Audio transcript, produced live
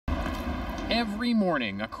Every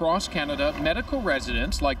morning across Canada, medical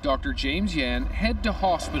residents like Dr. James Yan head to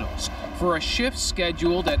hospitals for a shift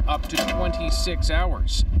scheduled at up to 26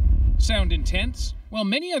 hours. Sound intense? Well,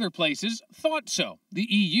 many other places thought so. The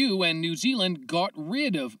EU and New Zealand got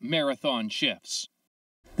rid of marathon shifts.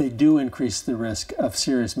 They do increase the risk of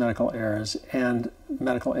serious medical errors and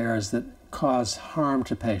medical errors that cause harm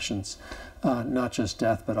to patients, not just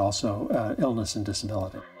death, but also illness and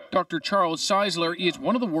disability. Dr. Charles Seisler is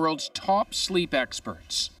one of the world's top sleep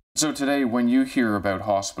experts. So today, when you hear about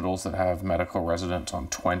hospitals that have medical residents on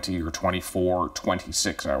 20 or 24 or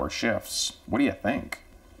 26-hour shifts, what do you think?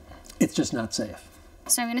 It's just not safe.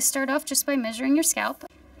 So I'm going to start off just by measuring your scalp.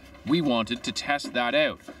 We wanted to test that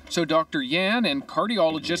out. So Dr. Yan and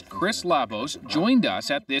cardiologist Chris Labos joined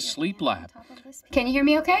us at this sleep lab. Can you hear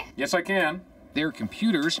me okay? Yes, I can. Their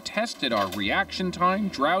computers tested our reaction time,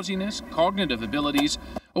 drowsiness, cognitive abilities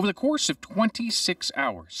over the course of 26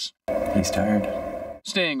 hours. He's tired.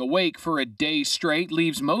 Staying awake for a day straight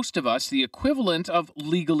leaves most of us the equivalent of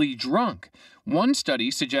legally drunk. One study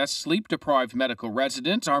suggests sleep-deprived medical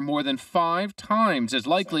residents are more than 5 times as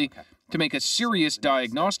likely to make a serious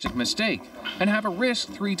diagnostic mistake and have a risk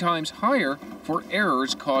 3 times higher for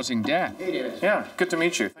errors causing death. Yeah, good to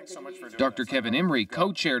meet you. Thanks so much for doing Dr. Kevin Imrie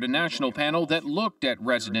co-chaired a national panel that looked at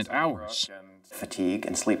resident hours. Fatigue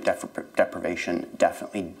and sleep deprivation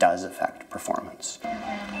definitely does affect performance.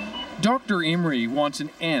 Dr. Imrie wants an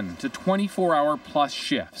end to 24-hour plus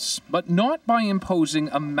shifts, but not by imposing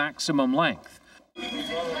a maximum length.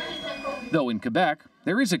 Though in Quebec,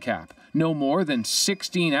 there is a cap, no more than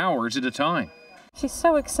 16 hours at a time. She's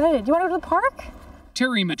so excited. You want to go to the park?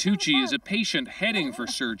 Terry Matucci is a patient heading for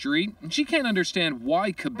surgery, and she can't understand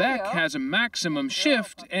why Quebec has a maximum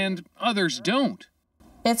shift and others don't.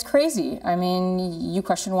 It's crazy. I mean, you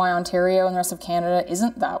question why Ontario and the rest of Canada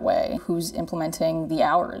isn't that way. Who's implementing the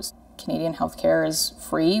hours? Canadian healthcare is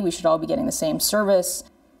free. We should all be getting the same service.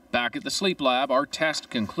 Back at the sleep lab, our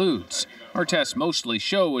test concludes. Our tests mostly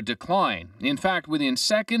show a decline. In fact, within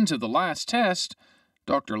seconds of the last test,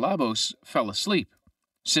 Dr. Labos fell asleep,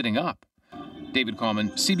 sitting up. David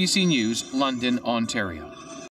Common, CBC News, London, Ontario.